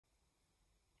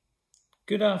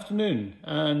Good afternoon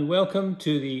and welcome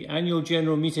to the annual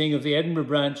general meeting of the Edinburgh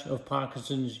branch of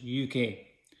Parkinson's UK.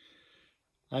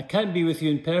 I can't be with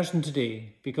you in person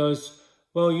today because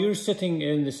while you're sitting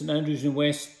in the St Andrews and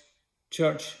West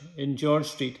Church in George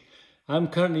Street, I'm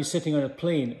currently sitting on a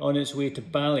plane on its way to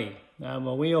Bali. I'm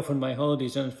away off on my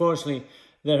holidays and unfortunately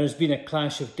there has been a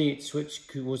clash of dates which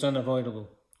was unavoidable.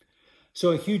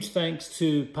 So a huge thanks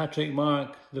to Patrick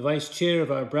Mark, the Vice Chair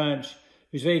of our branch,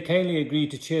 who's very kindly agreed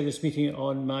to chair this meeting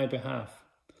on my behalf.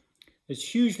 It's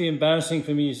hugely embarrassing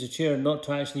for me as the chair not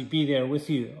to actually be there with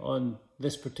you on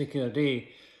this particular day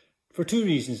for two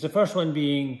reasons. The first one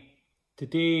being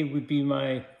today would be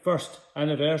my first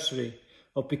anniversary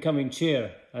of becoming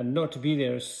chair, and not to be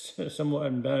there is somewhat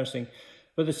embarrassing.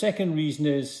 But the second reason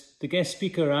is the guest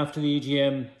speaker after the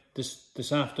AGM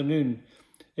this afternoon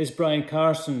is Brian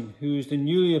Carson, who is the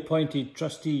newly appointed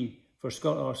trustee for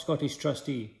Scottish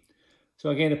trustee. So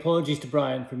again, apologies to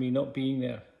Brian for me not being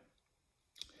there.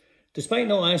 Despite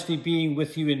not actually being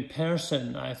with you in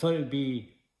person, I thought it would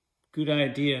be a good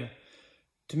idea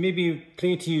to maybe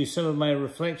play to you some of my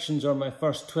reflections on my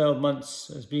first 12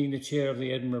 months as being the chair of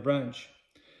the Edinburgh branch.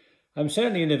 I'm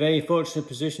certainly in a very fortunate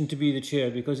position to be the chair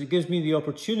because it gives me the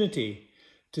opportunity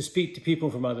to speak to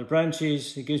people from other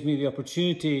branches. It gives me the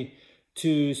opportunity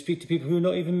to speak to people who are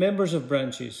not even members of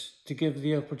branches, to give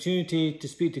the opportunity to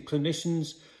speak to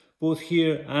clinicians both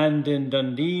here and in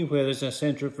Dundee, where there's a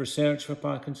centre of research for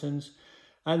Parkinson's.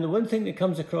 And the one thing that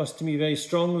comes across to me very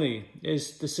strongly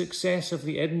is the success of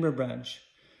the Edinburgh branch.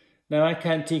 Now, I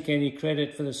can't take any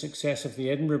credit for the success of the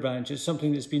Edinburgh branch. It's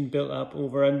something that's been built up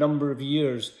over a number of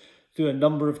years through a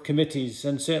number of committees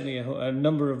and certainly a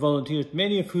number of volunteers,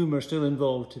 many of whom are still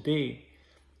involved today.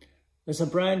 As a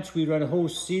branch, we run a whole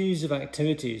series of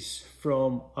activities,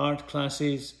 from art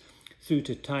classes through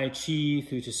to Tai Chi,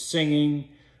 through to singing.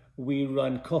 We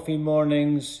run coffee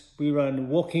mornings, we run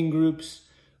walking groups,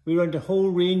 we run a whole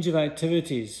range of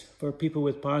activities for people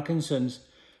with Parkinson's,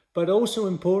 but also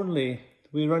importantly,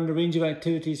 we run a range of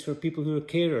activities for people who are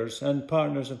carers and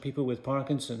partners of people with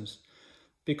Parkinson's,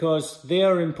 because they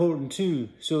are important too,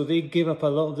 so they give up a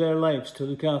lot of their lives to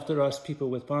look after us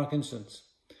people with Parkinson's.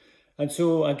 And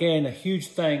so again, a huge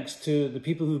thanks to the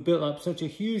people who built up such a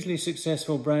hugely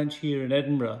successful branch here in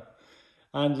Edinburgh.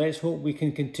 And let's hope we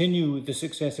can continue the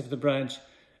success of the branch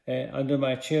under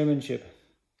my chairmanship.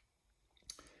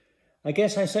 I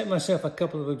guess I set myself a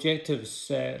couple of objectives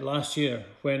last year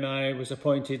when I was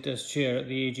appointed as chair at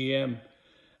the AGM.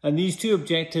 And these two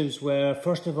objectives were,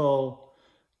 first of all,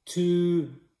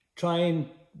 to try and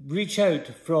reach out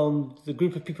from the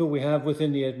group of people we have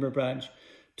within the Edinburgh branch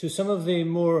to some of the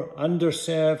more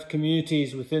underserved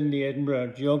communities within the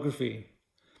Edinburgh geography.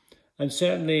 And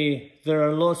certainly there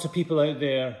are lots of people out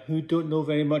there who don't know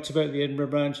very much about the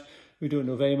Edinburgh branch, who don't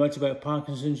know very much about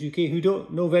Parkinson's UK, who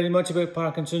don't know very much about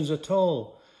Parkinson's at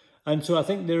all. And so I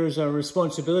think there is a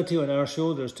responsibility on our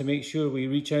shoulders to make sure we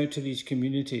reach out to these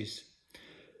communities.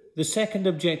 The second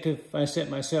objective I set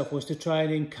myself was to try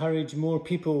and encourage more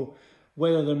people,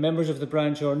 whether they're members of the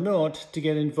branch or not, to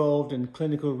get involved in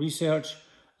clinical research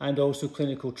and also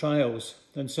clinical trials.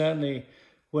 And certainly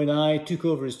when I took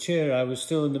over as chair, I was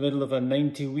still in the middle of a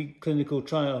 90-week clinical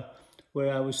trial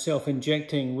where I was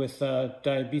self-injecting with a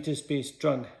diabetes-based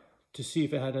drug to see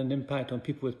if it had an impact on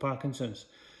people with Parkinson's.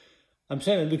 I'm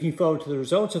certainly looking forward to the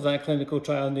results of that clinical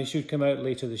trial, and they should come out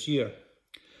later this year.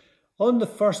 On the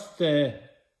first, the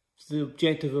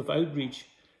objective of outreach,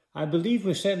 I believe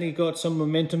we've certainly got some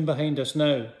momentum behind us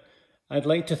now. I'd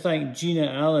like to thank Gina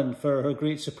Allen for her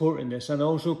great support in this, and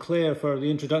also Claire for the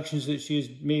introductions that she's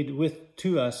made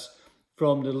to us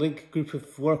from the Link group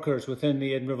of workers within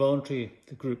the Edinburgh Voluntary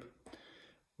Group.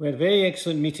 We had a very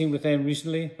excellent meeting with them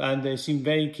recently, and they seemed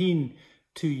very keen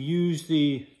to use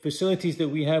the facilities that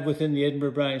we have within the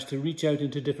Edinburgh branch to reach out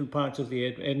into different parts of the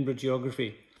Edinburgh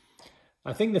geography.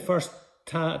 I think the first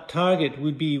target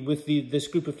would be with this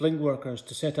group of Link workers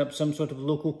to set up some sort of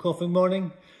local coffee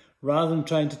morning. Rather than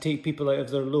trying to take people out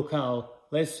of their locale,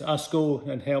 let's us go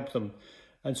and help them.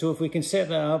 And so if we can set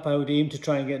that up, I would aim to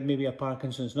try and get maybe a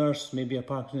Parkinson's nurse, maybe a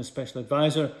Parkinson's special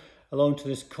advisor along to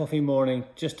this coffee morning,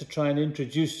 just to try and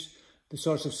introduce the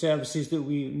sorts of services that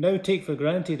we now take for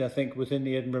granted, I think, within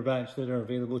the Edinburgh branch that are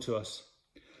available to us.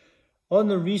 On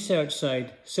the research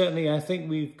side, certainly I think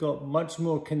we've got much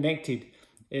more connected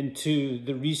into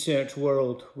the research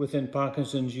world within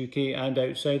Parkinson's UK and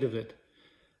outside of it.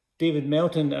 David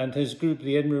Melton and his group,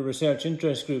 the Edinburgh Research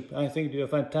Interest Group, I think do a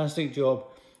fantastic job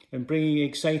in bringing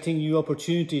exciting new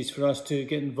opportunities for us to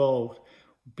get involved,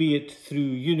 be it through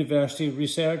university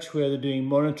research where they're doing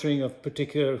monitoring of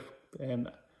particular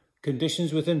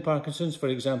conditions within Parkinson's, for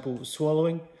example,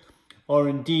 swallowing, or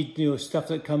indeed, stuff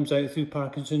that comes out through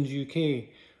Parkinson's UK,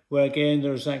 where again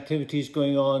there's activities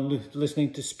going on,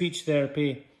 listening to speech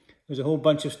therapy. There's a whole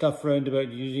bunch of stuff around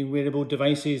about using wearable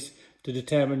devices to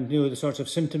determine the sorts of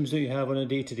symptoms that you have on a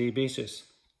day-to-day basis.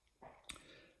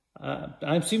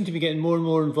 I seem to be getting more and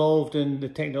more involved in the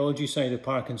technology side of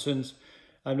Parkinson's.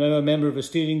 I'm now a member of a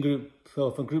steering group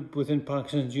of a group within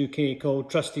Parkinson's UK called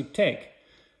Trusted Tech.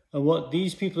 And what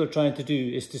these people are trying to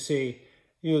do is to say,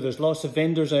 there's lots of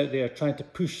vendors out there trying to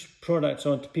push products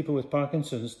onto people with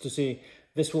Parkinson's to say,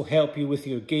 this will help you with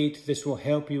your gait, this will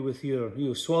help you with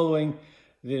your swallowing,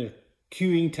 the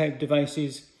queuing type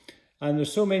devices. And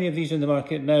there's so many of these in the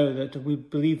market now that we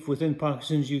believe within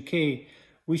Parkinson's UK,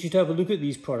 we should have a look at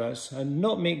these products and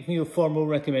not make formal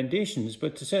recommendations,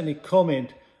 but to certainly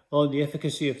comment on the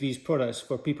efficacy of these products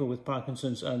for people with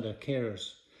Parkinson's and their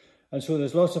carers. And so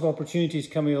there's lots of opportunities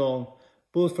coming along,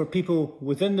 both for people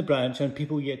within the branch and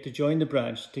people yet to join the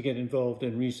branch to get involved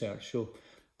in research. So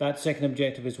that second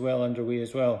objective is well underway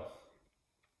as well.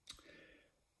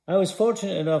 I was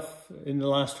fortunate enough in the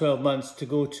last 12 months to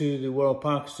go to the World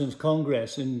Parkinson's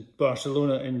Congress in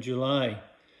Barcelona in July.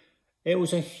 It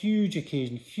was a huge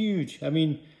occasion, huge. I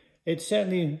mean, it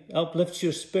certainly uplifts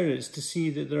your spirits to see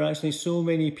that there are actually so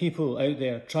many people out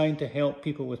there trying to help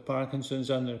people with Parkinson's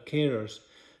and their carers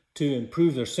to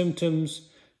improve their symptoms,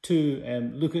 to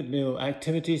look at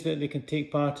activities that they can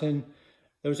take part in.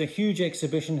 There was a huge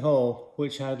exhibition hall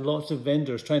which had lots of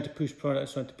vendors trying to push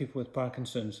products onto people with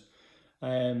Parkinson's.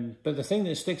 But the thing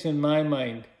that sticks in my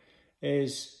mind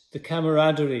is the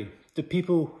camaraderie, the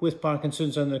people with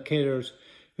Parkinson's and their carers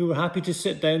who were happy to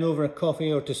sit down over a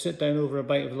coffee or to sit down over a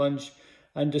bite of lunch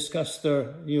and discuss their,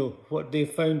 what they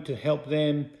found to help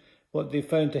them, what they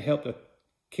found to help their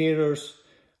carers.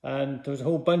 And there was a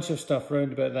whole bunch of stuff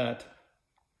around about that.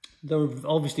 There were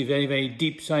obviously very, very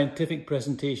deep scientific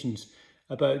presentations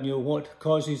about what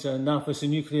causes an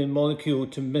alpha-synuclein molecule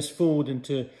to misfold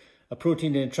into a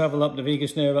protein and travel up the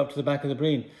vagus nerve up to the back of the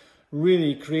brain.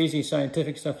 Really crazy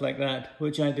scientific stuff like that,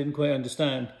 which I didn't quite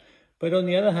understand. But on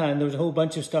the other hand, there was a whole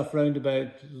bunch of stuff around about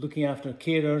looking after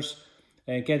carers,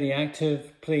 getting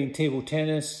active, playing table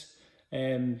tennis,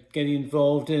 getting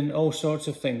involved in all sorts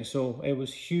of things. So it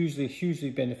was hugely, hugely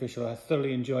beneficial. I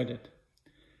thoroughly enjoyed it.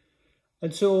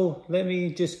 And so let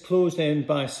me just close then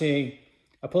by saying,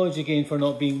 apologies again for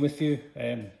not being with you.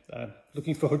 I'm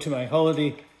looking forward to my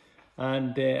holiday,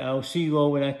 and I'll see you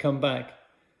all when I come back.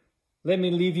 Let me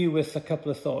leave you with a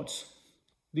couple of thoughts.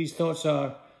 These thoughts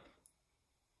are,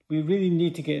 we really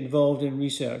need to get involved in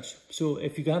research. So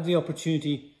if you have the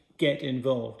opportunity, get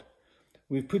involved.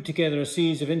 We've put together a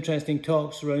series of interesting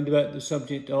talks around about the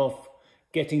subject of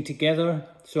getting together.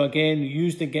 So again,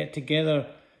 use the get together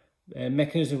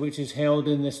mechanism which is held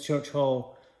in this church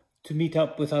hall to meet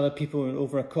up with other people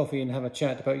over a coffee and have a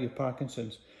chat about your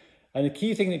Parkinson's. And the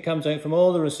key thing that comes out from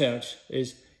all the research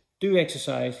is do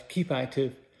exercise, keep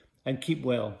active and keep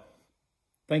well.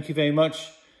 Thank you very much.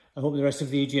 I hope the rest of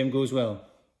the AGM goes well.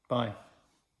 Bye.